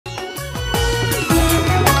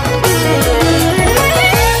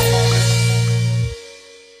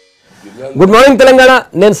Good morning Telangana,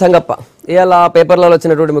 నేను సంగప్ప. ఇవాళ పేపర్లలో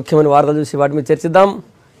వచ్చినటువంటి ముఖ్యమైన వార్తలు చూసి వాటి మీద చర్చిద్దాం.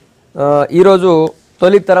 ఈరోజు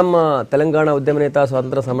తొలి తరం తెలంగాణ ఉద్యమ నేత,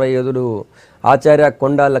 స్వాతంత్ర సమర యోధుడు ఆచార్య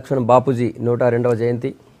కొండా లక్ష్మణ్ బాపూజీ 102వ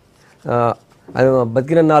జయంతి. ఆయన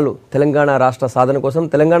బతికిన నాళ్ళు తెలంగాణ రాష్ట్ర సాధన కోసం,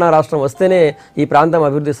 తెలంగాణ రాష్ట్రం వస్తేనే ఈ ప్రాంతం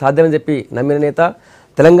అభివృద్ధి సాధ్యమని చెప్పి నమ్మిన నేత.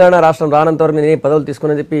 తెలంగాణ రాష్ట్రం రానంతవరకు నేనే పదవులు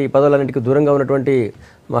తీసుకుని చెప్పి ఈ పదవులన్నింటికి దూరంగా ఉన్నటువంటి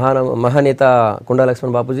మహానేత కొండా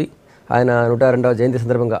లక్ష్మణ్ బాపూజీ. ఆయన 102వ జయంతి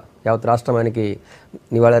సందర్భంగా యావత్ రాష్ట్రం ఆయనకి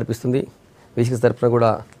నివాళి అర్పిస్తుంది. వీసీసీ తరఫున కూడా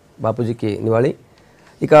బాపూజీకి నివాళి.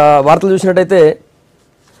 ఇక వార్తలు చూసినట్టయితే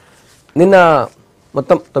నిన్న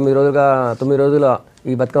మొత్తం 9 రోజుల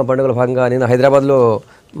ఈ బతుకమ్మ పండుగల భాగంగా నిన్న హైదరాబాద్లో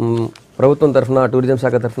ప్రభుత్వం తరఫున, టూరిజం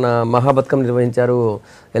శాఖ తరఫున మహాబతుకమ్మ నిర్వహించారు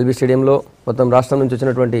ఎల్బీ స్టేడియంలో. మొత్తం రాష్ట్రం నుంచి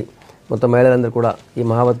వచ్చినటువంటి మొత్తం మహిళలందరూ కూడా ఈ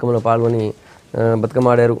మహాబతుకమ్మలో పాల్గొని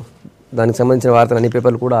బతుకమ్మ ఆడారు. దానికి సంబంధించిన వార్తలు అన్ని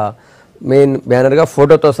పేపర్లు కూడా మెయిన్ బ్యానర్గా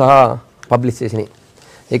ఫోటోతో సహా పబ్లిష్ చేసినాయి.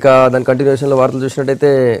 ఇక దాని కంటిన్యూషన్లో వార్తలు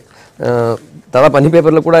చూసినట్టయితే దాదాపు అన్ని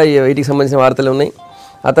పేపర్లు కూడా వీటికి సంబంధించిన వార్తలు ఉన్నాయి.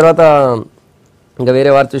 ఆ తర్వాత ఇంకా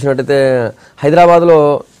వేరే వార్త చూసినట్టయితే హైదరాబాద్లో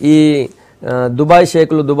ఈ దుబాయ్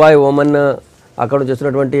షేకులు, దుబాయ్, ఓమన్ అక్కడ నుంచి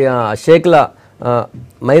వచ్చినటువంటి షేక్ల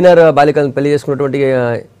మైనర్ బాలికలను పెళ్లి చేసుకున్నటువంటి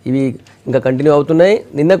ఇవి ఇంకా కంటిన్యూ అవుతున్నాయి.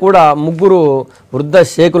 నిన్న కూడా 3 వృద్ధ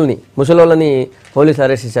షేకుల్ని, ముసలోళ్ళని పోలీసులు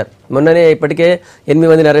అరెస్ట్ చేశారు. మొన్ననే ఇప్పటికే 8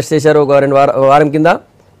 మందిని అరెస్ట్ చేశారు ఒక వారం కింద.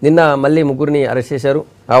 నిన్న మళ్ళీ 3 అరెస్ట్ చేశారు.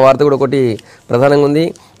 ఆ వార్త కూడా ఒకటి ప్రధానంగా ఉంది.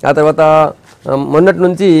 ఆ తర్వాత మొన్నటి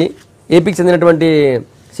నుంచి ఏపీకి చెందినటువంటి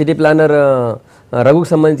సిటీ ప్లానర్ రఘుకు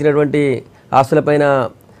సంబంధించినటువంటి ఆస్తులపైన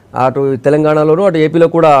అటు తెలంగాణలోనూ అటు ఏపీలో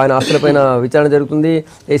కూడా ఆయన ఆస్తులపైన విచారణ జరుగుతుంది.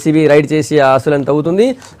 ఏసీబీ రైడ్ చేసి ఆ ఆస్తులను తవ్వుతుంది.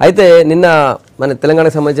 అయితే నిన్న మన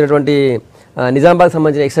తెలంగాణకు సంబంధించినటువంటి నిజామాబాద్కి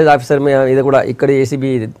సంబంధించిన ఎక్సైజ్ ఆఫీసర్ మీద కూడా ఇక్కడ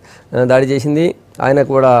ఏసీబీ దాడి చేసింది. ఆయన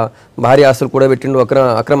కూడా భారీ ఆస్తులు కూడా పెట్టిండు,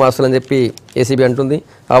 అక్రమ ఆస్తులు అని చెప్పి ఏసీబీ అంటుంది.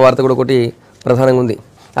 ఆ వార్త కూడా ఒకటి ప్రధానంగా ఉంది.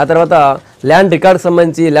 ఆ తర్వాత ల్యాండ్ రికార్డ్స్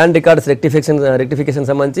సంబంధించి, ల్యాండ్ రికార్డ్స్ రెక్టిఫికేషన్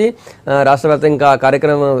సంబంధించి రాష్ట్ర వ్యాప్తంగా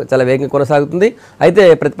కార్యక్రమం చాలా వేగంగా కొనసాగుతుంది. అయితే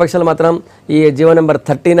ప్రతిపక్షాలు మాత్రం ఈ జీవో నెంబర్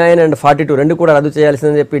 39 and 42 రెండు కూడా రద్దు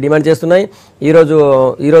చేయాల్సిందని చెప్పి డిమాండ్ చేస్తున్నాయి. ఈరోజు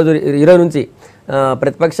నుంచి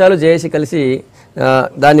ప్రతిపక్షాలు జేఏసీ కలిసి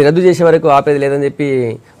దాన్ని రద్దు చేసే వరకు ఆపేది లేదని చెప్పి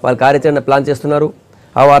వాళ్ళు కార్యాచరణ ప్లాన్ చేస్తున్నారు.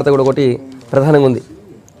 ఆ వార్త కూడా ఒకటి ప్రధానంగా ఉంది.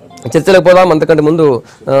 చర్చలకు పోదాం. అంతకంటే ముందు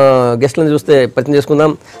గెస్ట్లను చూస్తే పరిచయం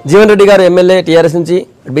చేసుకుందాం. జీవన్ రెడ్డి గారు ఎమ్మెల్యే టీఆర్ఎస్ నుంచి,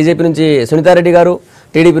 బీజేపీ నుంచి సునీతారెడ్డి గారు,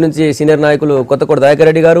 టీడీపీ నుంచి సీనియర్ నాయకులు కొత్తకోట దయాకర్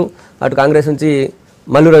రెడ్డి గారు, అటు కాంగ్రెస్ నుంచి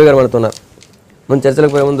మల్లు రవి గారు మనతున్నారు. ముందు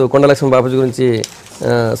చర్చలకు పోయే ముందు కొండ లక్ష్మణ్ బాపూజీ గురించి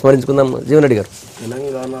స్మరించుకుందాం. జీవన్ రెడ్డి గారు,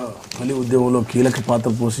 తెలంగాణ తొలి ఉద్యమంలో కీలక పాత్ర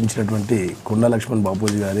పోషించినటువంటి కొండా లక్ష్మణ్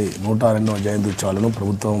బాపూజీ గారి 102వ జయంతి ఉత్సవాలను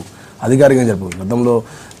ప్రభుత్వం అధికారికంగా జరుపుకుంది. గతంలో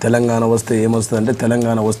తెలంగాణ వస్తే ఏమొస్తుంది అంటే,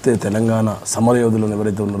 తెలంగాణ వస్తే తెలంగాణ సమరయోధులు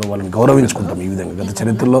ఎవరైతే ఉన్నారో వాళ్ళని గౌరవించుకుంటాం. ఈ విధంగా గత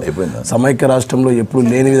చరిత్రలో సమైక్య రాష్ట్రంలో ఎప్పుడు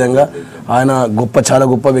లేని విధంగా ఆయన చాలా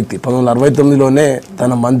గొప్ప వ్యక్తి. 1969లోనే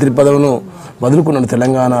తన మంత్రి పదవిను వదులుకున్నాడు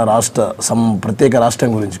తెలంగాణ రాష్ట్ర ప్రత్యేక రాష్ట్రం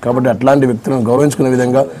గురించి. కాబట్టి అట్లాంటి వ్యక్తులను గౌరవించుకునే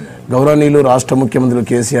విధంగా గౌరవనీయులు రాష్ట్ర ముఖ్యమంత్రి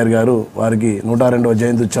కేసీఆర్ గారు వారికి 102వ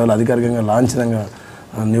జయంతి ఉత్సవాలు అధికారికంగా లాంఛనంగా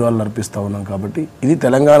నివాళులు అర్పిస్తూ ఉన్నాం. కాబట్టి ఇది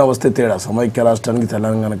తెలంగాణ వస్తే తేడా, సమైక్య రాష్ట్రానికి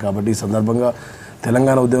తెలంగాణ. కాబట్టి ఈ సందర్భంగా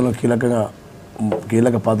తెలంగాణ ఉద్యమంలో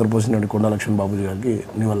కీలక పాత్ర పోసినటువంటి కొండా లక్ష్మణ్ బాపూజీ గారికి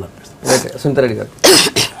నివాళులు అర్పిస్తాం. సునీతారెడ్డి గారు,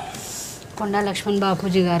 కొండా లక్ష్మణ్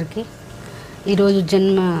బాపూజీ గారికి ఈరోజు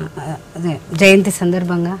జయంతి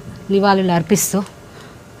సందర్భంగా నివాళులు అర్పిస్తూ,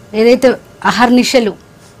 ఏదైతే అహర్నిశలు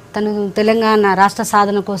తను తెలంగాణ రాష్ట్ర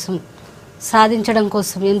సాధించడం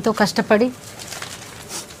కోసం ఎంతో కష్టపడి,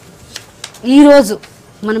 ఈరోజు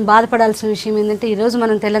మనం బాధపడాల్సిన విషయం ఏంటంటే, ఈరోజు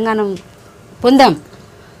మనం తెలంగాణ పొందాం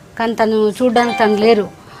కానీ తను చూడడానికి తను లేరు.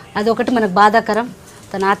 అదొకటి మనకు బాధాకరం.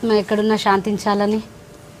 తన ఆత్మ ఎక్కడున్నా శాంతించాలని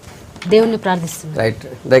దేవుణ్ణి ప్రార్థిస్తుంది.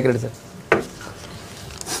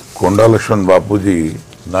 కొండా లక్ష్మణ్ బాపూజీ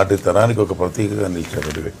నాటి తరానికి ఒక ప్రతీకగా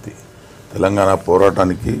నిలిచినటువంటి వ్యక్తి. తెలంగాణ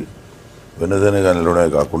పోరాటానికి వెనుదనగా నిలవడమే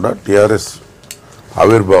కాకుండా టీఆర్ఎస్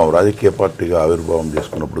ఆవిర్భావం, రాజకీయ పార్టీగా ఆవిర్భావం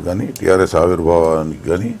చేసుకున్నప్పుడు కానీ, టీఆర్ఎస్ ఆవిర్భావానికి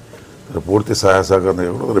కానీ పూర్తి సహాయ సహకారం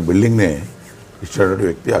కూడా బిల్డింగ్నే ఇచ్చినటువంటి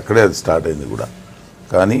వ్యక్తి. అక్కడే అది స్టార్ట్ అయింది కూడా.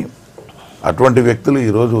 కానీ అటువంటి వ్యక్తులు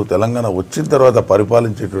ఈరోజు తెలంగాణ వచ్చిన తర్వాత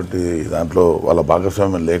పరిపాలించేటువంటి దాంట్లో వాళ్ళ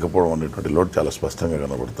భాగస్వామ్యం లేకపోవడం అనేటువంటి లోటు చాలా స్పష్టంగా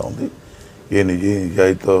కనబడుతూ ఉంది. ఏ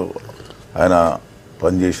నిజాయితీతో ఆయన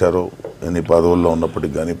పనిచేశారో, ఎన్ని పదవుల్లో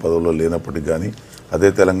ఉన్నప్పటికి కానీ, పదవుల్లో లేనప్పటికి కానీ, అదే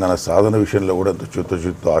తెలంగాణ సాధన విషయంలో కూడా ఎంత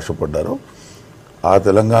చిత్తశుద్ధితో ఆశపడ్డారో, ఆ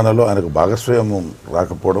తెలంగాణలో ఆయనకు భాగస్వామ్యం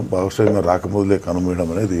రాకపోవడం, భాగస్వామ్యం రాకముందులే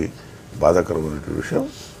కనుమూయడం అనేది బాధాకరమైనటువంటి విషయం.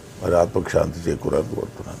 మరి ఆత్మకు శాంతి చేకూరాలని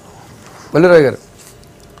కోరుతున్నాను. మల్లిరావు గారు,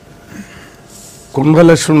 కొండా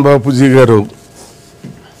లక్ష్మణ్ బాపూజీ గారు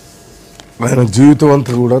ఆయన జీవితం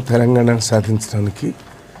అంతా కూడా తెలంగాణ సాధించడానికి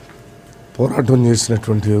పోరాటం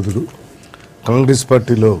చేసినటువంటి యోధుడు. కాంగ్రెస్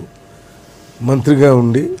పార్టీలో మంత్రిగా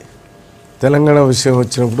ఉండి తెలంగాణ విషయం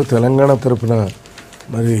వచ్చినప్పుడు తెలంగాణ తరపున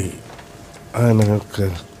మరి ఆయన యొక్క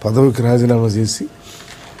పదవికి రాజీనామా చేసి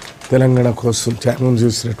తెలంగాణ కోసం త్యాగం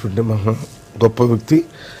చేసినటువంటి మహా గొప్ప వ్యక్తి.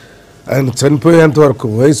 ఆయన చనిపోయేంత వరకు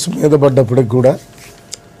వయసు మీద పడ్డప్పటికి కూడా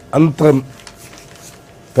అంత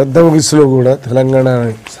పెద్ద వయసులో కూడా తెలంగాణ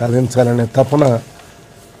సాధించాలనే తపన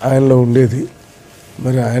ఆయనలో ఉండేది.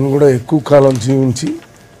 మరి ఆయన కూడా ఎక్కువ కాలం జీవించి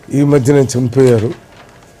ఈ మధ్యనే చనిపోయారు.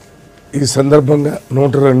 ఈ సందర్భంగా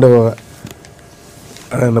 102వ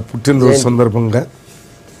ఆయన పుట్టినరోజు సందర్భంగా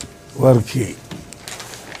వారికి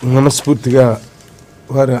మనస్ఫూర్తిగా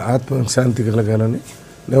వారి ఆత్మశాంతి కలగాలని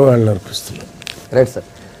నివాళులు అర్పిస్తున్నాం. Right sir.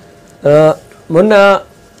 మొన్న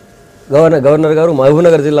గవర్నర్ గారు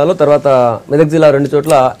మహబూబ్నగర్ జిల్లాలో తర్వాత మెదక్ జిల్లా 2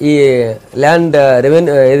 చోట్ల ఈ ల్యాండ్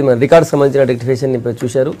రెవెన్యూ ఏది మన రికార్డ్స్ సంబంధించిన రెక్టిఫికేషన్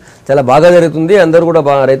చూశారు. చాలా బాగా జరుగుతుంది. అందరూ కూడా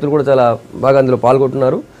రైతులు కూడా చాలా బాగా అందులో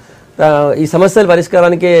పాల్గొంటున్నారు. ఈ సమస్యల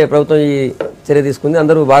పరిష్కారానికే ప్రభుత్వం ఈ చర్య తీసుకుంది.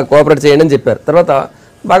 అందరూ బాగా కోఆపరేట్ చేయండి అని చెప్పారు. తర్వాత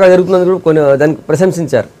బాగా జరుగుతుందని కూడా కొన్ని దానికి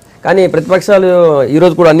ప్రశంసించారు. కానీ ప్రతిపక్షాలు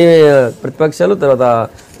ఈరోజు కూడా అన్ని ప్రతిపక్షాలు తర్వాత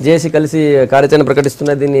జేఏసీ కలిసి కార్యాచరణ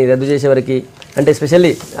ప్రకటిస్తున్నారు దీన్ని రద్దు చేసే వరకు. అంటే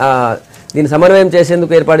స్పెషల్లీ దీన్ని సమన్వయం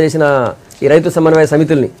చేసేందుకు ఏర్పాటు చేసిన ఈ రైతు సమన్వయ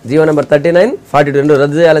సమితుల్ని జీవో నెంబర్ 39, 42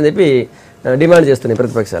 రద్దు చేయాలని చెప్పి డిమాండ్ చేస్తున్నాయి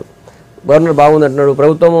ప్రతిపక్షాలు. గవర్నర్ బాగుందంటున్నాడు.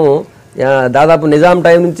 ప్రభుత్వము దాదాపు నిజాం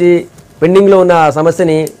టైం నుంచి పెండింగ్లో ఉన్న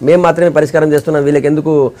సమస్యని మేము మాత్రమే పరిష్కారం చేస్తున్నాం, వీళ్ళకి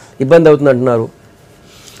ఎందుకు ఇబ్బంది అవుతుంది అంటున్నారు.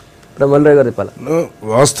 మల్రాయ్ గారు చెప్పాలి.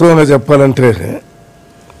 వాస్తవంగా చెప్పాలంటే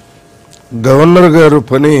గవర్నర్ గారు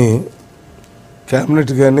పని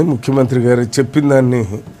క్యాబినెట్ కానీ ముఖ్యమంత్రి గారు చెప్పిన దాన్ని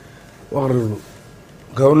వారు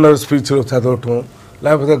గవర్నర్ స్పీచ్లో చదవటం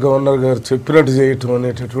లేకపోతే గవర్నర్ గారు చెప్పినట్టు చేయటం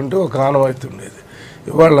అనేటటువంటి ఒక ఆనవాయితీ ఉండేది.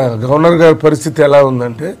 ఇవాళ గవర్నర్ గారి పరిస్థితి ఎలా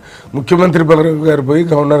ఉందంటే ముఖ్యమంత్రి గారు పోయి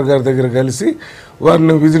గవర్నర్ గారి దగ్గర కలిసి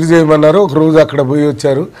వారిని విజిట్ చేయమన్నారు. ఒకరోజు అక్కడ పోయి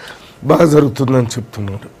వచ్చారు, బాగా జరుగుతుందని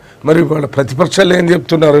చెప్తున్నారు. మరి వాళ్ళ ప్రతిపక్షాలు ఏం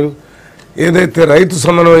చెప్తున్నారు? ఏదైతే రైతు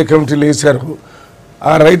సమన్వయ కమిటీలు వేశారో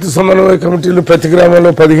ఆ రైతు సమన్వయ కమిటీలు ప్రతి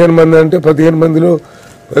గ్రామంలో 15 మంది అంటే 15 మందిలో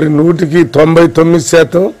మరి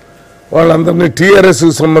 99% వాళ్ళందరినీ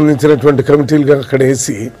టీఆర్ఎస్కి సంబంధించినటువంటి కమిటీలుగా అక్కడ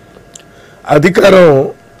వేసి అధికారం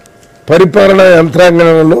పరిపాలనా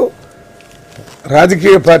యంత్రాంగంలో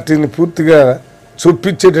రాజకీయ పార్టీని పూర్తిగా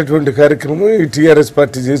చొప్పించేటటువంటి కార్యక్రమం ఈ టీఆర్ఎస్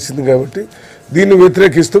పార్టీ చేసింది. కాబట్టి దీన్ని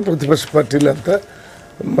వ్యతిరేకిస్తూ ప్రతిపక్ష పార్టీలంతా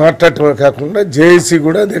మాట్లాడటమే కాకుండా జేఏసీ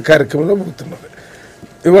కూడా అదే కార్యక్రమంలో పోతున్నారు.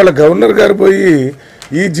 ఇవాళ గవర్నర్ గారు పోయి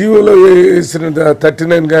ఈ జీవోలో వేసిన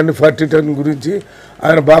 39 కానీ 42 గురించి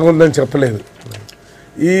ఆయన బాగుందని చెప్పలేదు.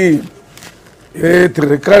 ఈ ఏదైతే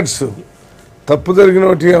రికార్డ్స్ తప్పు జరిగిన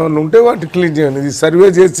వాటి ఏమన్నా ఉంటే వాటిని క్లీన్ చేయండి. ఇది సర్వే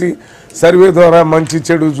చేసి సర్వే ద్వారా మంచి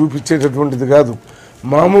చెడు చూపించేటటువంటిది కాదు.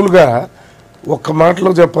 మామూలుగా ఒక్క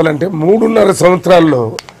మాటలో చెప్పాలంటే 3.5 సంవత్సరాల్లో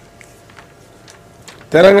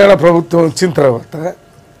తెలంగాణ ప్రభుత్వం వచ్చిన తర్వాత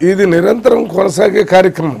ఇది నిరంతరం కొనసాగే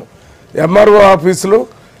కార్యక్రమం. ఎంఆర్ఓ ఆఫీసులో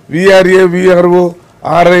విఆర్ఏ, విఆర్ఓ,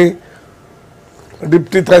 ఆర్ఐ,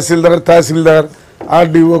 డిప్యూటీ తహసీల్దార్,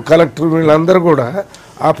 ఆర్డీఓ, కలెక్టర్ వీళ్ళందరూ కూడా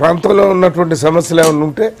ఆ ప్రాంతంలో ఉన్నటువంటి సమస్యలు ఏమైనా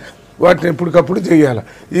ఉంటే వాటిని ఎప్పటికప్పుడు చేయాలి.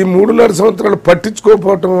 ఈ 3.5 సంవత్సరాలు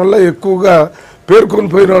పట్టించుకోకపోవటం వల్ల ఎక్కువగా పేర్కొని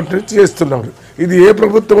పోయినట్టు చేస్తున్నారు. ఇది ఏ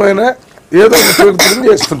ప్రభుత్వం అయినా ఏదో ఒక పేరుకొని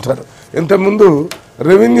చేస్తుంటారు. ఇంతకుముందు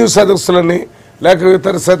రెవెన్యూ సదస్సులని లేక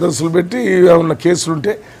ఇతర సదస్సులు పెట్టి ఏమన్నా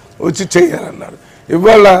కేసులుంటే వచ్చి చేయాలన్నారు.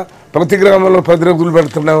 ఇవాళ ప్రతి గ్రామంలో 10 రోజులు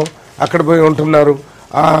పెడుతున్నాం, అక్కడ పోయి ఉంటున్నారు,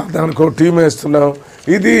 దానికి ఒక టీం వేస్తున్నాం.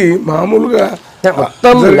 ఇది మామూలుగా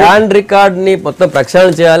మొత్తం ల్యాండ్ రికార్డ్ని మొత్తం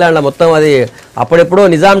ప్రక్షాళన చేయాలి. అలా మొత్తం అది అప్పుడెప్పుడో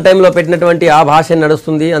నిజాం టైంలో పెట్టినటువంటి ఆ భాష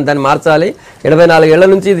నడుస్తుంది అని దాన్ని మార్చాలి. 84 ఏళ్ల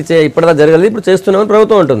నుంచి ఇది ఇప్పటిదా జరగలేదు, ఇప్పుడు చేస్తున్నామని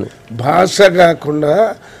ప్రభుత్వం ఉంటుంది. భాష కాకుండా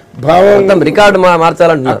భావం రికార్డు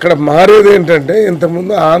మార్చాలంటున్నారు. అక్కడ మారేది ఏంటంటే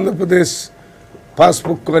ఇంతకుముందు ఆంధ్రప్రదేశ్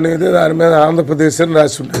పాస్బుక్ అనేది దాని మీద ఆంధ్రప్రదేశ్ అని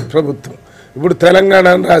రాసి ఉండేది ప్రభుత్వం. ఇప్పుడు తెలంగాణ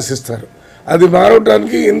అని రాసిస్తారు. అది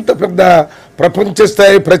మారడానికి ఇంత పెద్ద ప్రపంచ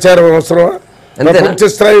స్థాయి ప్రచారం అవసరమా? ప్రపంచ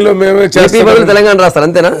స్థాయిలో మేమే చేస్తాం, తెలంగాణ రాస్తారు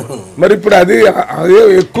అంతేనా? మరి ఇప్పుడు అదే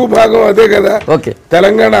ఎక్కువ భాగం అదే కదా.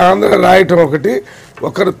 తెలంగాణ ఆంధ్ర రాయటం ఒకటి,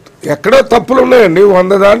 ఒకరు ఎక్కడో తప్పులు ఉన్నాయండి.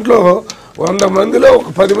 100 దాంట్లో 100 మందిలో ఒక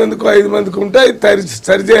 10 మందికి 5 మందికి ఉంటే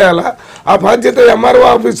సరిచేయాలా? ఆ బాధ్యత ఎంఆర్ఓ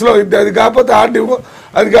ఆఫీసులో అది కాకపోతే ఆర్డీఓ,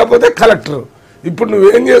 అది కాకపోతే కలెక్టర్. ఇప్పుడు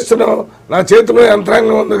నువ్వేం చేస్తున్నావు? నా చేతిలో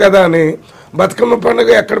యంత్రాంగం ఉంది కదా అని బతుకమ్మ పండుగ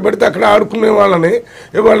ఎక్కడ పడితే అక్కడ ఆడుకునే వాళ్ళని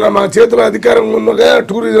ఇవాళ మా చేతిలో అధికారం ఉన్నగా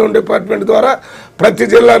టూరిజం డిపార్ట్మెంట్ ద్వారా ప్రతి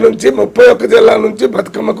జిల్లా నుంచి 31 జిల్లా నుంచి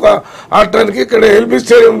బతుకమ్మకు ఆడటానికి ఇక్కడ ఎల్బీ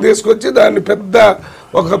స్టేడియం తీసుకొచ్చి దాన్ని పెద్ద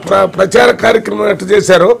ఒక ప్రచార కార్యక్రమం ఎట్టు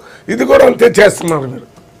చేశారో ఇది కూడా అంతే చేస్తున్నారు.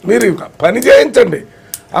 మీరు పని చేయించండి.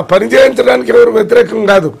 ఆ పని చేయించడానికి ఎవరు వ్యతిరేకం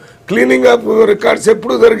కాదు. క్లీనింగ్ అప్ రికార్డ్స్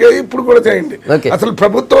ఎప్పుడు జరిగాయి, ఇప్పుడు కూడా చేయండి. అసలు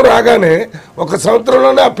ప్రభుత్వం రాగానే 1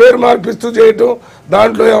 సంవత్సరంలోనే ఆ పేరు మార్పిస్తూ చేయటం,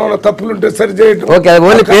 దాంట్లో ఏమైనా తప్పులుంటే సరి చేయటం,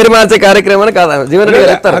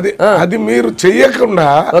 అది మీరు చెయ్యకుండా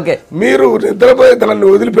మీరు నిద్రపోయి దాన్ని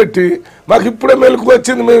వదిలిపెట్టి మాకు ఇప్పుడే మెలకు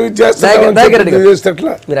వచ్చింది మేము ఇది చేస్తాం.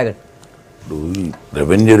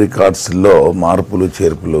 రెవెన్యూ రికార్డ్స్లో మార్పులు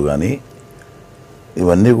చేర్పులు కానీ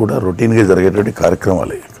ఇవన్నీ కూడా రొటీన్గా జరిగేటువంటి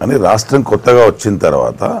కార్యక్రమాలే. కానీ రాష్ట్రం కొత్తగా వచ్చిన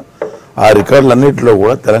తర్వాత ఆ రికార్డులన్నింటిలో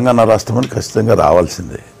కూడా తెలంగాణ రాష్ట్రం అని ఖచ్చితంగా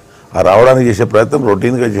రావాల్సిందే. ఆ రావడానికి చేసే ప్రయత్నం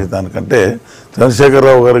రొటీన్గా చేసేదానికంటే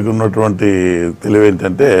చంద్రశేఖరరావు గారికి ఉన్నటువంటి తెలివి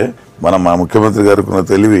ఏంటంటే, మా ముఖ్యమంత్రి గారికి ఉన్న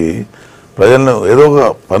తెలివి ప్రజలను ఏదో ఒక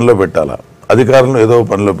పనిలో పెట్టాలా, అధికారులను ఏదో ఒక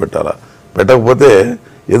పనిలో పెట్టాలా, పెట్టకపోతే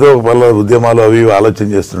ఏదో ఒక పనిలో ఉద్యమాలు అవి ఆలోచన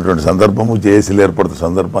చేస్తున్నటువంటి సందర్భము, జేఏసీలు ఏర్పడుతున్న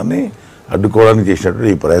సందర్భాన్ని అడ్డుకోవడానికి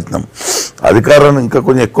చేసినటువంటి ఈ ప్రయత్నం. అధికారులను ఇంకా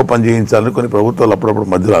కొంచెం ఎక్కువ పని చేయించాలని కొన్ని ప్రభుత్వాలు అప్పుడప్పుడు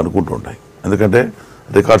మధ్యలో అనుకుంటుంటాయి. ఎందుకంటే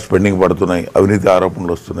రికార్డ్స్ పెండింగ్ పడుతున్నాయి, అవినీతి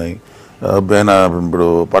ఆరోపణలు వస్తున్నాయి. ఇప్పుడు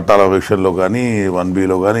పట్టాల విషయంలో కానీ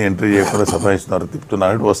 1Bలో కానీ ఎంట్రీ చేయకుండా సతాయిస్తున్నారు,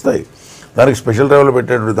 తిప్పుతున్నారు వస్తాయి. దానికి స్పెషల్ డ్రైవ్లో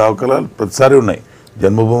పెట్టేటువంటి దాఖలాలు ప్రతిసారి ఉన్నాయి.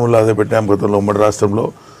 జన్మభూముల్లో అదే పెట్టాం, గతంలో ఉమ్మడి రాష్ట్రంలో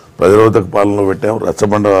ప్రజారోధక పాలనలో పెట్టాం,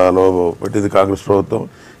 రచ్చబండలో పెట్టింది కాంగ్రెస్ ప్రభుత్వం,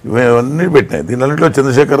 ఇవన్నీ పెట్టినాయి. దీనిలో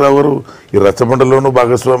చంద్రశేఖరరావు గారు ఈ రచ్చబండలోనూ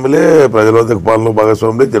భాగస్వాములే, ప్రజారోధక పాలనలో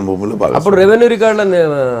భాగస్వాములే, జన్మభూమిలో భాగస్వామి.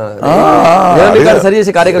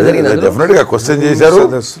 డెఫినెట్ గా క్వశ్చన్ చేశారు.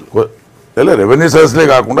 రెవెన్యూ సర్వీస్లే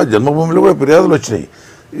కాకుండా జన్మభూమిలో కూడా ఫిర్యాదులు వచ్చినాయి.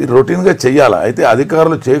 ఈ రొటీన్గా చెయ్యాలా. అయితే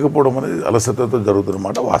అధికారులు చేయకపోవడం అనేది అలసటతో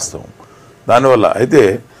జరుగుతున్నమాట వాస్తవం. దానివల్ల అయితే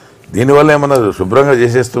దీనివల్ల ఏమన్నా శుభ్రంగా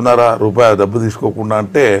చేసేస్తున్నారా, రూపాయి డబ్బు తీసుకోకుండా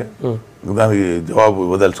అంటే దానికి జవాబు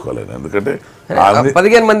ఇవ్వదలుచుకోలేదు. ఎందుకంటే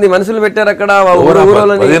 15 మంది మనుషులు పెట్టారు అక్కడ.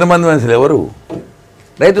 15 మంది మనుషులు ఎవరు?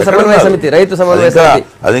 రైతు సమన్వయ సమితి.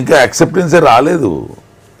 అది ఇంకా యాక్సెప్టెన్సే రాలేదు.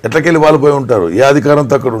 ఎట్లకెళ్ళి వాళ్ళు పోయి ఉంటారు, ఏ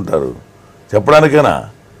అధికారంతో అక్కడ ఉంటారు చెప్పడానికైనా.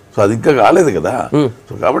 సో అది ఇంకా కాలేదు కదా.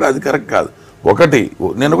 సో కాబట్టి అది కరెక్ట్ కాదు. ఒకటి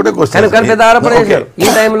నేను ఒకటే క్వశ్చన్, ఈ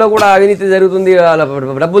టైంలో కూడా అవినీతి జరుగుతుంది,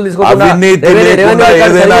 డబ్బులు తీసుకోకుండా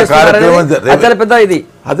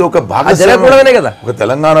అది ఒక భాగస్వామ్యం కదా, ఒక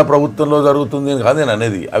తెలంగాణ ప్రభుత్వంలో జరుగుతుంది కాదు నేను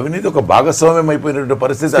అనేది. అవినీతి ఒక భాగస్వామ్యం అయిపోయినటువంటి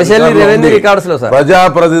పరిస్థితి.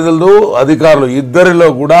 ప్రజాప్రతినిధులు, అధికారులు ఇద్దరిలో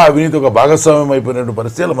కూడా అవినీతి ఒక భాగస్వామ్యం అయిపోయినటువంటి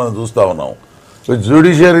పరిస్థితులు మనం చూస్తా ఉన్నాం.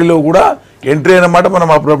 జ్యుడిషియరీలో కూడా ఎంట్రీ అయినమాట మనం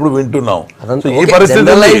అప్పుడప్పుడు వింటున్నాం. ఈ పరిస్థితి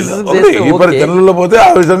జనంలో పోతే ఆ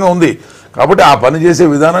విధంగా ఉంది. కాబట్టి ఆ పని చేసే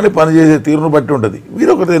విధానాన్ని, పని చేసే తీరును బట్టి ఉంటుంది.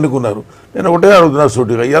 మీరు ఒకటి ఎన్నుకున్నారు, నేను ఒకటే అడుగుతున్నా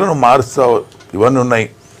సూటిగా, ఇవాళ నువ్వు మారుస్తావు, ఇవన్నీ ఉన్నాయి.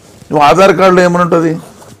 నువ్వు ఆధార్ కార్డులో ఏమని ఉంటుంది?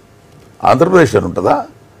 ఆంధ్రప్రదేశ్ అని ఉంటుందా,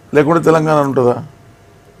 లేకుంటే తెలంగాణ అని ఉంటుందా?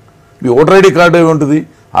 మీ ఓటర్ ఐడి కార్డు ఏమి ఉంటుంది?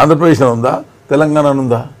 ఆంధ్రప్రదేశ్ అని ఉందా, తెలంగాణ అని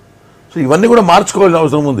ఉందా? సో ఇవన్నీ కూడా మార్చుకోవాల్సిన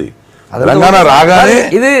అవసరం ఉంది. తెలంగాణ రాగానే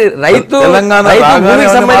ఇది రైతు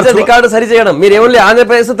సంబంధించిన రికార్డు సరి చేయడం. మీరు ఏమో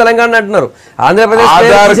ఆంధ్రప్రదేశ్ తెలంగాణ అంటున్నారు. ఆంధ్రప్రదేశ్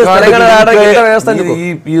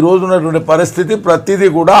ఈ రోజు ఉన్నటువంటి పరిస్థితి ప్రతిదీ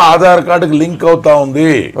కూడా ఆధార్ కార్డుకి లింక్ అవుతా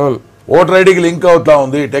ఉంది, ఓటర్ ఐడికి లింక్ అవుతా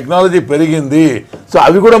ఉంది, టెక్నాలజీ పెరిగింది. సో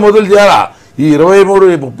అవి కూడా మొదలు చేయాలా. ఈ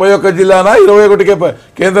 31 జిల్లానా 21కే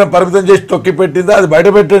కేంద్రం పరిమితం చేసి తొక్కి పెట్టిందా, అది బయట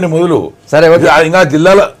పెట్టండి మొదలు. సరే, ఇంకా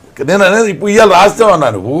జిల్లాలో నేను అనేది ఇప్పుడు ఇవాళ రాస్తావు అన్నా,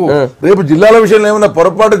 నువ్వు రేపు జిల్లాల విషయంలో ఏమైనా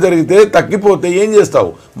పొరపాటు జరిగితే తగ్గిపోతే ఏం చేస్తావు?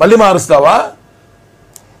 మళ్ళీ మారుస్తావా?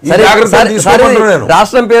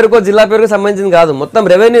 రాష్ట్రం పేరుకో జిల్లా పేరుకో సంబంధించింది కాదు, మొత్తం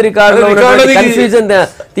రెవెన్యూ రికార్డు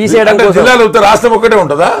తీసేయడం. జిల్లాలో రాష్ట్రం ఒక్కటే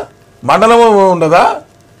ఉంటుందా, మండలం ఉండదా,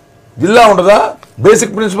 జిల్లా ఉండదా?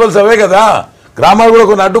 బేసిక్ ప్రిన్సిపల్స్ అవే కదా. గ్రామాలు కూడా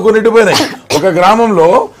కొన్ని అడ్డుకొని ఇటుపోయినాయి. ఒక గ్రామంలో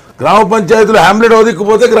గ్రామ పంచాయతీలు హ్యామ్లెట్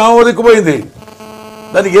ఒదిక్కుపోతే గ్రామం ఒదిక్కుపోయింది.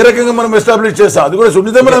 దానికి ఏ రకంగా మనం ఎస్టాబ్లిష్ చేస్తాం, అది కూడా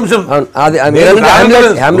సున్నితమైన అంశం.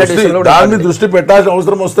 దాన్ని దృష్టి పెట్టాల్సిన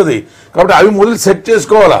అవసరం వస్తుంది. కాబట్టి అవి మొదలు సెట్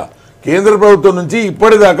చేసుకోవాలా. కేంద్ర ప్రభుత్వం నుంచి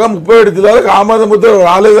ఇప్పటిదాకా 37 జిల్లాలకు ఆమోద ముద్ర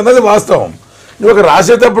రాలేదన్నది వాస్తవం. ఒక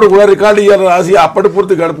రాసేటప్పుడు కూడా రికార్డు ఇవ్వాలి, రాసి అప్పటి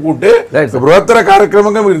పూర్తి గడుపుకుంటే బృహత్తర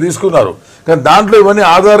కార్యక్రమంగా మీరు తీసుకున్నారు. కానీ దాంట్లో ఇవన్నీ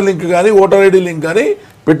ఆధార్ లింక్ కానీ, ఓటర్ ఐడి లింక్ కానీ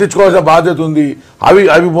పెట్టించుకోవాల్సిన బాధ్యత ఉంది.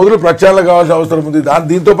 అవి మొదలు ప్రక్షాళన కావాల్సిన అవసరం ఉంది.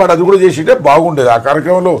 దీంతో పాటు అది కూడా చేసింటే బాగుండేది. ఆ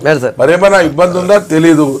కార్యక్రమంలో మరేమైనా ఇబ్బంది ఉందా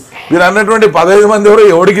తెలియదు. మీరు అన్నటువంటి 15 మంది ఎవరో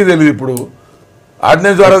ఎవరికి తెలియదు. ఇప్పుడు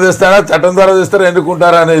ఆర్డినెన్స్ ద్వారా తెస్తారా, చట్టం ద్వారా తెస్తారా,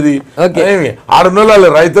 ఎన్నుకుంటారా అనేది.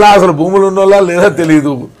 ఆడున్నోళ్ళ రైతులా, అసలు భూములు ఉన్నోళ్ళ లేదా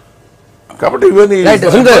తెలియదు. కాబట్టి ఇవన్నీ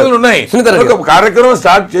ఉన్నాయి. కార్యక్రమం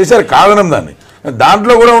స్టార్ట్ చేశారు, కాదనం దాన్ని.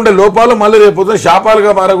 దాంట్లో కూడా ఉండే లోపాలు మళ్ళీ రేపు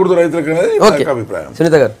శాపాలుగా మారకూడదు రైతులకు అనేది అభిప్రాయం.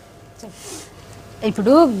 సునీత గారు,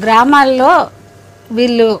 ఇప్పుడు గ్రామాల్లో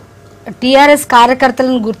వీళ్ళు టీఆర్ఎస్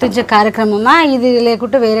కార్యకర్తలను గుర్తించే కార్యక్రమమా ఇది,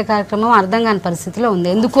 లేకుంటే వేరే కార్యక్రమం అర్థం కాని పరిస్థితిలో ఉంది.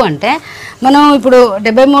 ఎందుకు అంటే మనం ఇప్పుడు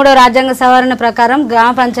 73వ రాజ్యాంగ సవరణ ప్రకారం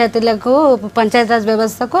గ్రామ పంచాయతీలకు, పంచాయతీరాజ్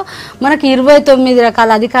వ్యవస్థకు మనకు 29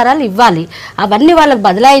 రకాల అధికారాలు ఇవ్వాలి. అవన్నీ వాళ్ళకు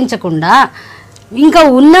బదలాయించకుండా ఇంకా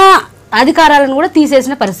ఉన్న అధికారాలను కూడా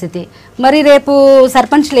తీసేసిన పరిస్థితి. మరి రేపు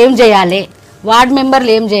సర్పంచ్లు ఏం చేయాలి, వార్డ్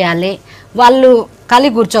మెంబర్లు ఏం చేయాలి, వాళ్ళు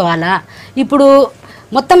కలిగి కూర్చోవాలా? ఇప్పుడు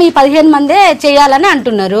మొత్తం ఈ 15 మందే చేయాలని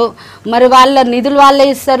అంటున్నారు. మరి వాళ్ళ నిధులు వాళ్ళే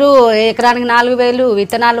ఇస్తారు, ఎకరానికి 4,000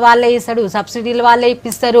 విత్తనాలు వాళ్ళే ఇస్తాడు, సబ్సిడీలు వాళ్ళే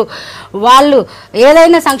ఇప్పిస్తారు. వాళ్ళు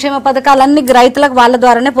ఏదైనా సంక్షేమ పథకాలన్నీ రైతులకు వాళ్ళ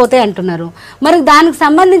ద్వారానే పోతాయి అంటున్నారు. మరి దానికి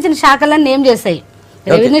సంబంధించిన శాఖలన్నీ ఏం చేస్తాయి?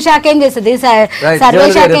 రెవెన్యూ శాఖ ఏం చేస్తుంది, సర్వే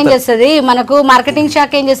శాఖ ఏం చేస్తుంది, మనకు మార్కెటింగ్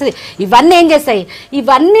శాఖ ఏం చేస్తుంది, ఇవన్నీ ఏం చేస్తాయి?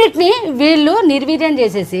 ఇవన్నిటిని వీళ్ళు నిర్వీర్యం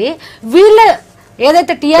చేసేసి వీళ్ళు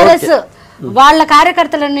ఏదైతే టీఆర్ఎస్ వాళ్ళ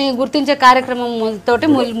కార్యకర్తలని గుర్తించే కార్యక్రమం తోటి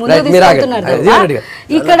ముందుకు తీసుకెళ్తున్నారు.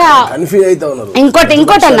 ఇక్కడ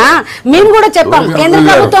ఇంకోటన్నా మేము కూడా చెప్పాం, కేంద్ర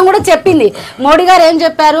ప్రభుత్వం కూడా చెప్పింది. మోడీ గారు ఏం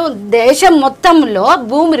చెప్పారు, దేశం మొత్తంలో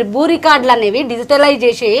భూ రికార్డులు అనేవి డిజిటలైజ్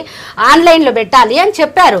చేసి ఆన్లైన్ లో పెట్టాలి అని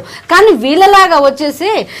చెప్పారు. కానీ వీళ్ళలాగా వచ్చేసి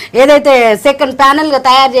ఏదైతే సెకండ్ ప్యానెల్ గా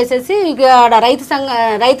తయారు చేసేసి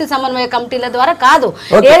రైతు సమన్వయ కమిటీల ద్వారా కాదు,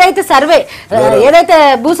 ఏదైతే ఏదైతే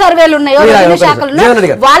భూ సర్వేలు ఉన్నాయో రెవెన్యూ శాఖలు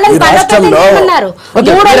ఉన్నాయో వాళ్ళని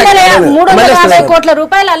 350 కోట్ల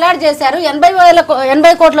రూపాయలు అలాట్ చేశారు,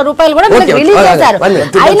 80 కోట్ల రూపాయలు కూడా రిలీజ్ చేశారు.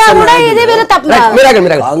 అయినా కూడా ఇది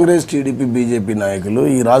కాంగ్రెస్, టీడీపీ, బీజేపీ నాయకులు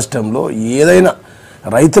ఈ రాష్ట్రంలో ఏదైనా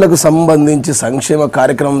రైతులకు సంబంధించి సంక్షేమ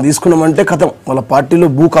కార్యక్రమం తీసుకున్నామంటే కథం, వాళ్ళ పార్టీలో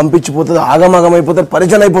భూ కంపించిపోతుంది, ఆగమాగమైపోతారు,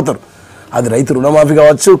 పరిచయం అయిపోతారు. అది రైతు రుణమాఫీ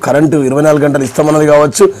కావచ్చు, కరెంటు 24 గంటలు ఇస్తామన్నది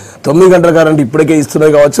కావచ్చు, 9 గంటల కరెంటు ఇప్పటికే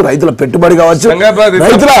ఇస్తున్నది కావచ్చు, రైతుల పెట్టుబడి కావచ్చు,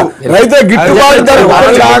 రైతుల గిట్టుబాటు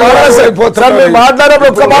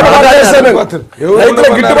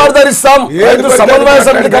ధర ఇస్తాం, రైతు సమన్వయ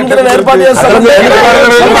సమితి కమిటీలను ఏర్పాటు చేస్తాం.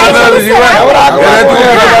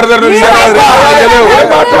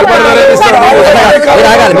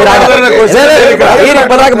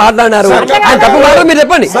 మాట్లాడినారు తప్పు మాత్రం మీరు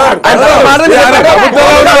చెప్పండి.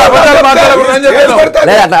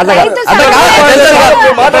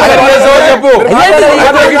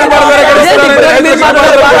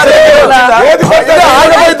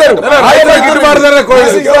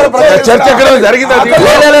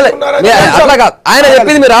 ఆయన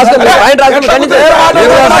చెప్పింది మీరు రాసుకోండి,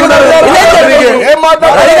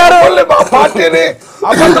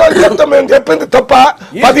 చెప్పింది తప్ప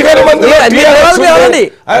 15 మంది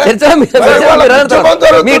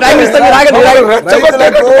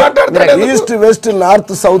ఈస్ట్ వెస్ట్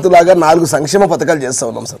నార్త్ సౌత్ లాగా 4 సంక్షేమ పథకాలు చేస్తా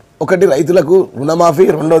ఉన్నాం సార్. ఒకటి రైతులకు రుణమాఫీ,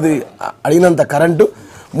 రెండోది అడిగినంత కరెంటు,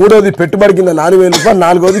 మూడోది పెట్టుబడి కింద 4,000 రూపాయలు,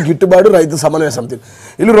 నాలుగోది గిట్టుబాటు రైతు సమన్వయ సమితి.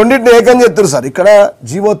 వీళ్ళు రెండింటిని ఏకం చేస్తారు సార్. ఇక్కడ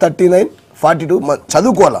జీవో 39/42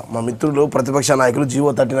 చదువుకోవాలా మా మిత్రులు ప్రతిపక్ష నాయకులు. జీవో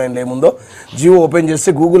 39 ఏముందో జీవో ఓపెన్ చేస్తే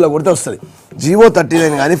గూగుల్లో కొడితే వస్తుంది. జీవో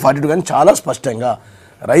 39 కానీ 42 కానీ చాలా స్పష్టంగా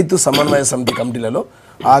రైతు సమన్వయ సమితి కమిటీలలో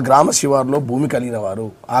ఆ గ్రామ శివారులో భూమి కలిగిన వారు,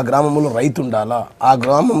 ఆ గ్రామంలో రైతు ఉండాలా, ఆ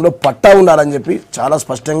గ్రామంలో పట్టా ఉండాలని చెప్పి చాలా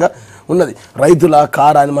స్పష్టంగా ఉన్నది. రైతుల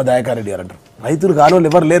కారాని మా దయాకర్ రెడ్డి గారు అంటారు, రైతులు కాని వాళ్ళు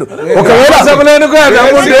ఎవరు లేరు. ఒకవేళ సమాధానం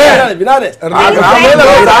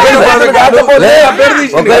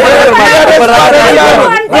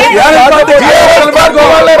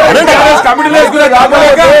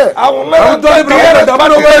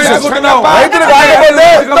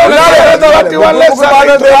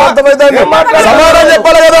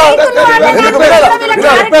చెప్పాలి కదా.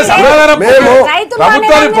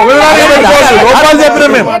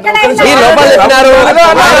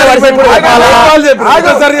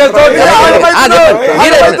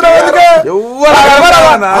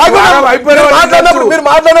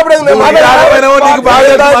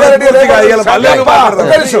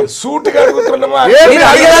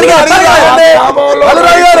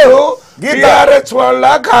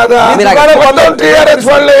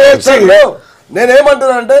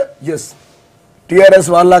 నేనేమంటున్నా అంటే ఎస్ టీఆర్ఎస్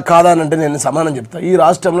వాళ్ళ కాదా అని అంటే నేను సమానం చెప్తా. ఈ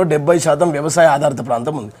రాష్ట్రంలో 70% వ్యవసాయ ఆధారిత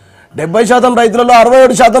ప్రాంతం ఉంది. 70% రైతులలో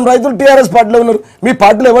 67% రైతులు టీఆర్ఎస్ పార్టీలో ఉన్నారు. మీ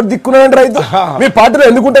పార్టీలో ఎవరు దిక్కున్నారంటే రైతు మీ పార్టీలో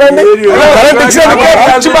ఎందుకు ఉంటారండి?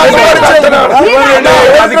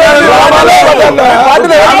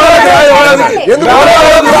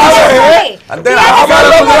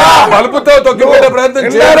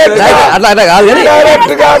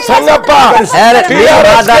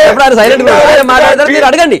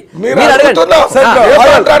 అడగండి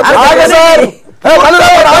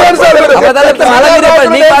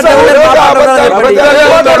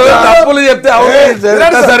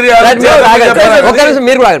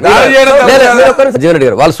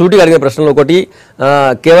వాళ్ళు సూటిగా అడిగిన ప్రశ్నలు ఒకటి,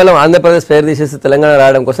 కేవలం ఆంధ్రప్రదేశ్ పేరు తీసేసి తెలంగాణ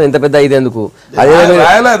రాయడం కోసం ఇంత పెద్ద ఇది ఎందుకు,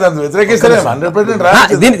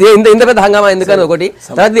 ఇంత పెద్ద హంగామా ఎందుకని ఒకటి,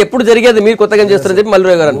 తర్వాత ఎప్పుడు జరిగేది మీరు కొత్తగా చేస్తారని చెప్పి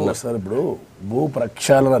మల్లు గారు అంటున్నారు. సార్ ఇప్పుడు భూ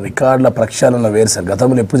ప్రక్షాళన రికార్డుల ప్రక్షాళన వేరు సార్.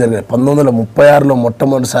 గతంలో ఎప్పుడు జరిగింది 1936లో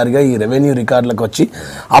మొట్టమొదటిసారిగా ఈ రెవెన్యూ రికార్డులకు వచ్చి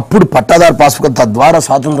అప్పుడు పట్టాదారు పాస్ పుస్తకం, తద్వారా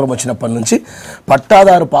స్వాతంత్రం వచ్చినప్పటి నుంచి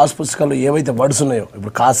పట్టాదారు పాస్ పుస్తకాలు ఏవైతే వర్డ్స్ ఉన్నాయో,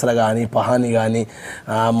 ఇప్పుడు కాసర కానీ, పహాని కానీ,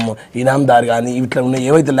 ఇనాందార్ కానీ, ఇట్లా ఉన్నాయి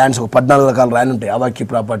ఏవైతే ల్యాండ్స్, ఒక 14 రకాల ల్యాండ్ ఉంటాయి. అవాకి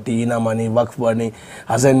ప్రాపర్టీ, ఇనాం అని, వక్ఫ్ అని,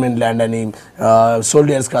 అసైన్మెంట్ ల్యాండ్ అని,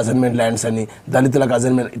 సోల్జర్స్కి అసైన్మెంట్ ల్యాండ్స్ అని, దళితులకు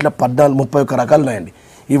అసైన్మెంట్, ఇట్లా 31 రకాలు ఉన్నాయండి.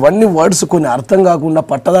 ఇవన్నీ వర్డ్స్ కొన్ని అర్థం కాకుండా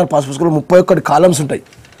పట్టదారు పాస్ పుస్తకంలో 31 కాలమ్స్ ఉంటాయి.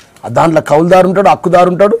 దాంట్లో కౌలుదారు ఉంటాడు, హక్కుదారు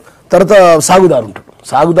ఉంటాడు, తర్వాత సాగుదారు ఉంటాడు.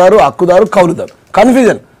 సాగుదారు, హక్కుదారు, కౌలుదారు,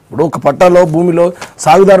 కన్ఫ్యూజన్. ఇప్పుడు ఒక పట్టాలో భూమిలో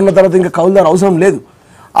సాగుదారు ఉన్న తర్వాత ఇంకా కౌలుదారు అవసరం లేదు.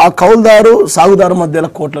 ఆ కౌలుదారు సాగుదారు మధ్యలో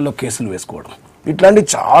కోట్లలో కేసులు వేసుకోవడం, ఇట్లాంటి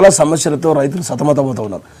చాలా సమస్యలతో రైతులు సతమతమవుతూ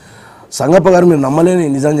ఉన్నారు. సంగప్ప గారు, మీరు నమ్మలేని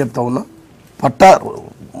నిజం చెప్తా ఉన్నా, పట్టా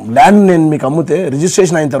ల్యాండ్ నేను మీకు అమ్మితే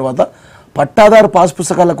రిజిస్ట్రేషన్ అయిన తర్వాత పట్టాదారు పాస్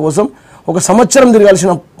పుస్తకాల కోసం 1 సంవత్సరం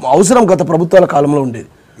తిరగాల్సిన అవసరం గత ప్రభుత్వాల కాలంలో ఉండేది.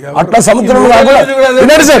 అట్లా సంవత్సరం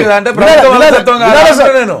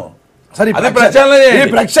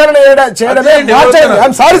ప్రక్షాళన చేయడమే.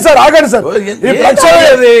 సారీ సార్, ఆగండి సార్. ఈ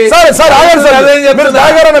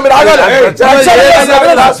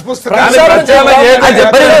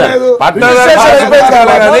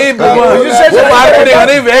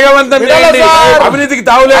అవినీతికి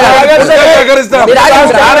తావులేదు.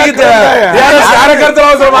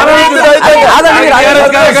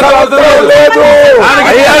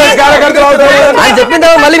 చెప్పిందా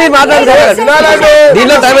మళ్ళీ మీరు మాట్లాడారు.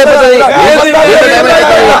 దీనిలో టైం అయిపోతుంది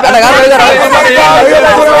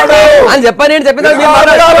అని చెప్పని చెప్పిందా మీరు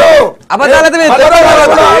మాట్లాడారు. అబద్ధాలైతే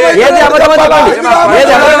ఏది అబద్ధం చెప్పండి.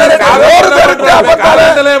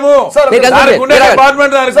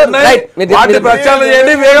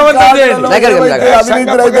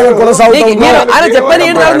 ఆయన చెప్పని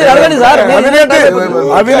అడగండి సార్.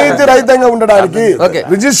 అవినీతి రహితంగా ఉండడానికి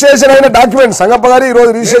రిజిస్ట్రేషన్ అయిన డాక్యుమెంట్ సంగప్ప గారు ఈ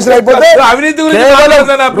రోజు రిజిస్ట్రేషన్ అయిపోతే అవినీతి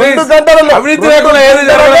 2 గంటలలో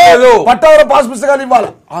పట్టాదారు పాస్ పుస్తకాలు ఇవ్వాలి.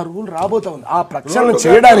 ఆ రూల్ రాబోతా ఉంది. ఆ ప్రక్షాళన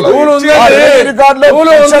చేయడానికి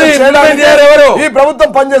ఈ ప్రభుత్వం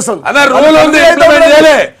పనిచేస్తుంది.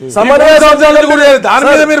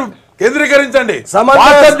 కేంద్రీకరించండి,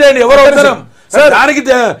 ఎవరు దానికి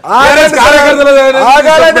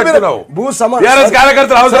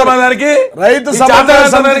కార్యకర్తలు అవసరమా? దానికి రైతు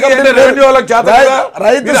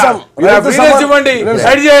ఇవ్వండి,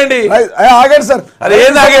 సైడ్ చేయండి. ఆగండి సార్. అది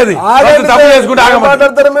ఏం ఆగేది? తప్పు చేసుకుంటే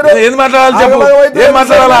మాట్లాడతారు మీరు. ఏం మాట్లాడాలి చెప్పు. ఏం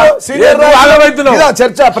మాట్లాడాలా? ఆగమవుతున్నావు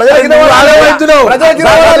చర్చ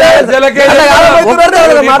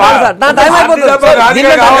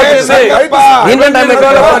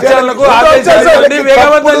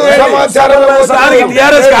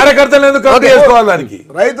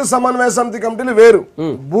రైతు సమన్వయ సమితి కమిటీలు వేరు,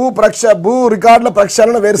 భూ రికార్డుల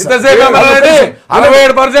ప్రక్షాళన వేరు.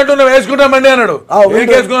 67% వేసుకుంటామండి అన్నాడు.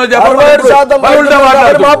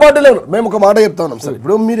 మా పార్టీ లేదు. మేము ఒక మాట చెప్తా ఉన్నాం సార్.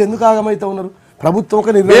 ఇప్పుడు మీరు ఎందుకు ఆగమైతే ఉన్నారు? ప్రభుత్వం ఒక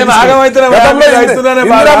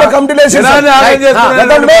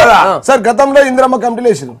సార్ గతంలో ఇందిరమ్మ కమిటీలు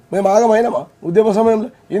వేసారు. మేము ఆగమైనామా? ఉద్యమ సమయంలో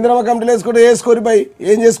ఇందిరమ్మ కమిటీలు వేసుకుంటే వేసుకోరి బై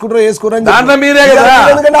ఏం చేసుకుంటారో వేసుకోరు అని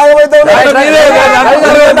ఎందుకంటే ఆగమైతే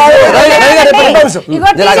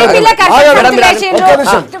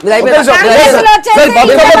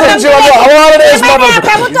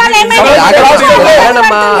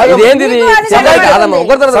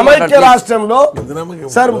సమైక్య రాష్ట్రంలో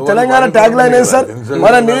sir Telangana tag line sir,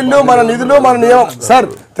 మన నీళ్లు మన నిధులు మన నియమం. సార్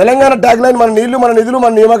తెలంగాణ ట్యాగ్ లైన్ మన నీళ్లు మన నిధులు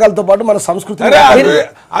మన నియామకాలతో పాటు మన సంస్కృతి.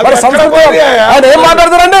 ఏం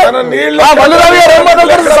మాట్లాడతారండి?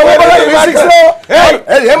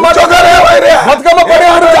 బతుకమ్మ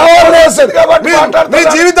మీ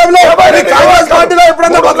జీవితంలో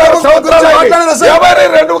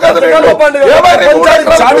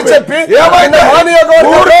చెప్పి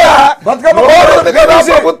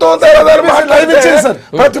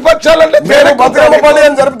ప్రతిపక్షాలంటే బతుకమ్మ పండుగ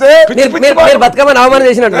జరిపితే బతుకమ్మ అవమానం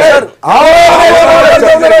చేసినట్టు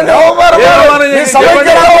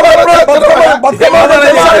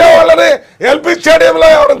ఎల్పీ స్టేడియంలో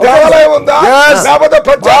దేవాలయం ఉందా?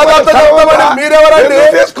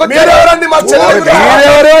 మీరెవరండి? మా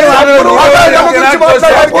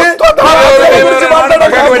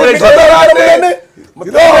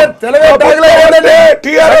తెలంగాణ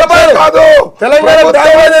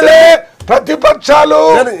ప్రతిపక్ష ప్రతిపక్షాలు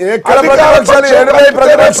ఎక్కడ ప్రతిపక్షాలు 70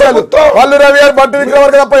 ప్రతిపక్షాలు వాళ్ళు రవి గారు బట్టి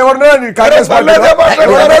విక్రమార్క తప్ప ఎవరున్నారండి కాంగ్రెస్ పార్టీ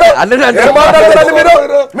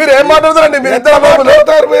మీరు ఏం మాట్లాడుతారండి మీరు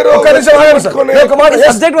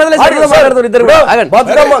ఇద్దరు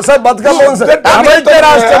బతుకమ్మ సార్ బతుకమ్మ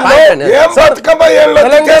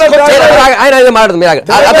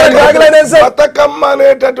బతుకమ్మ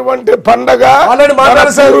అనేటటువంటి పండగ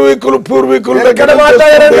పూర్వీకులు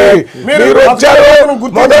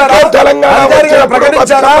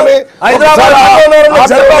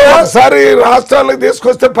ఒకసారి రాష్ట్రానికి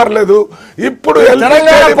తీసుకొస్తే పర్లేదు. ఇప్పుడు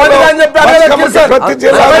ప్రతి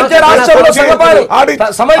జిల్లా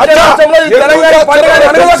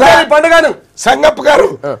సంగప్ప గారు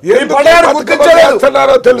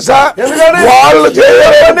చేస్తున్నారో తెలుసా? వాళ్ళు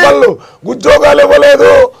చేయలేని పనులు, ఉద్యోగాలు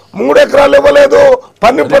ఇవ్వలేదు, 3 ఎకరాలు ఇవ్వలేదు,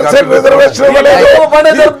 10% రిజర్వేషన్ ఇవ్వలేదు.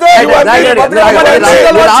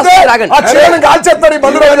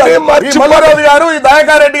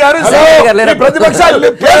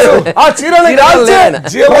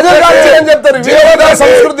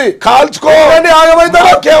 సంస్కృతి కాల్చుకోండి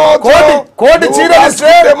కోటి చీరలు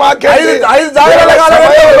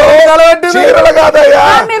చీరలు కాదయ్యా,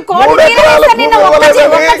 3 ఎకరాలు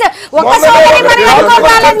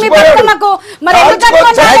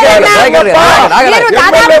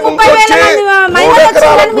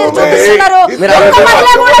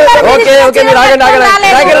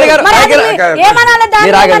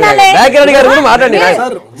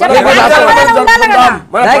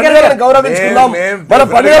గౌరవించుకుందాం. మన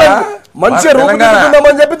పండుగ మంచిగా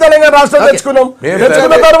రూపుదిద్దుకుందామని చెప్పి తెలంగాణ రాష్ట్రం తెచ్చుకున్నాం.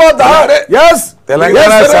 తెచ్చుకున్న తర్వాత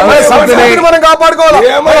మనం కాపాడుకోవాలి,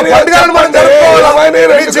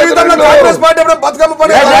 జీవితంలో కాంగ్రెస్ పార్టీ బతుకమ్మ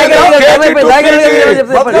పండుగ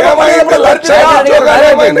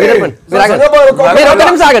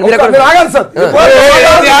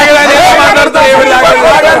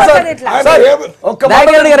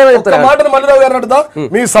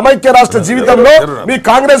మీ సమైక్య రాష్ట్ర జీవితంలో మీ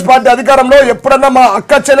కాంగ్రెస్ పార్టీ అధికారంలో ఎప్పుడన్నా మా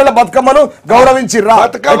అక్క చెల్లెల బతుకమ్మను గౌరవించిర్రా?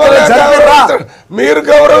 మీరు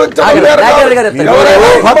గౌరవించాలి.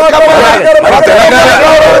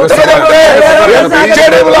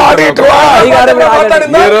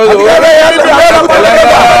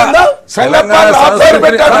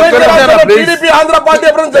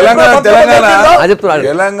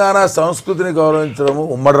 తెలంగాణ సంస్కృతిని గౌరవించడం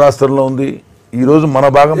ఉమ్మడి రాష్ట్రంలో ఉంది. ఈ రోజు మన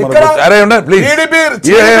భాగం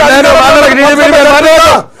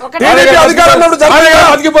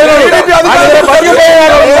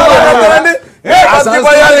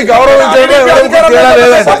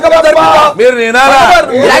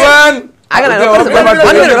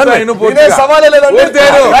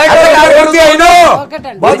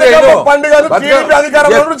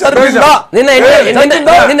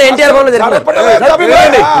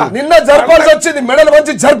నిన్న జరపాల్సి వచ్చింది, మెడలు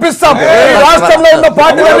మంచి జరిపిస్తాం. రాష్ట్రంలో ఉన్న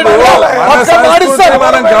పార్టీలు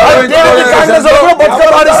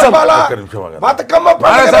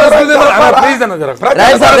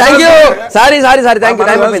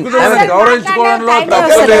గౌరవించుకోవడంలో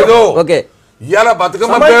తప్పలేదు. ఇవాళ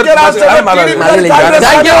బతుకమ్మ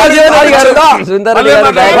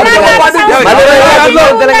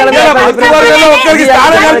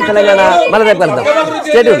తెలంగాణ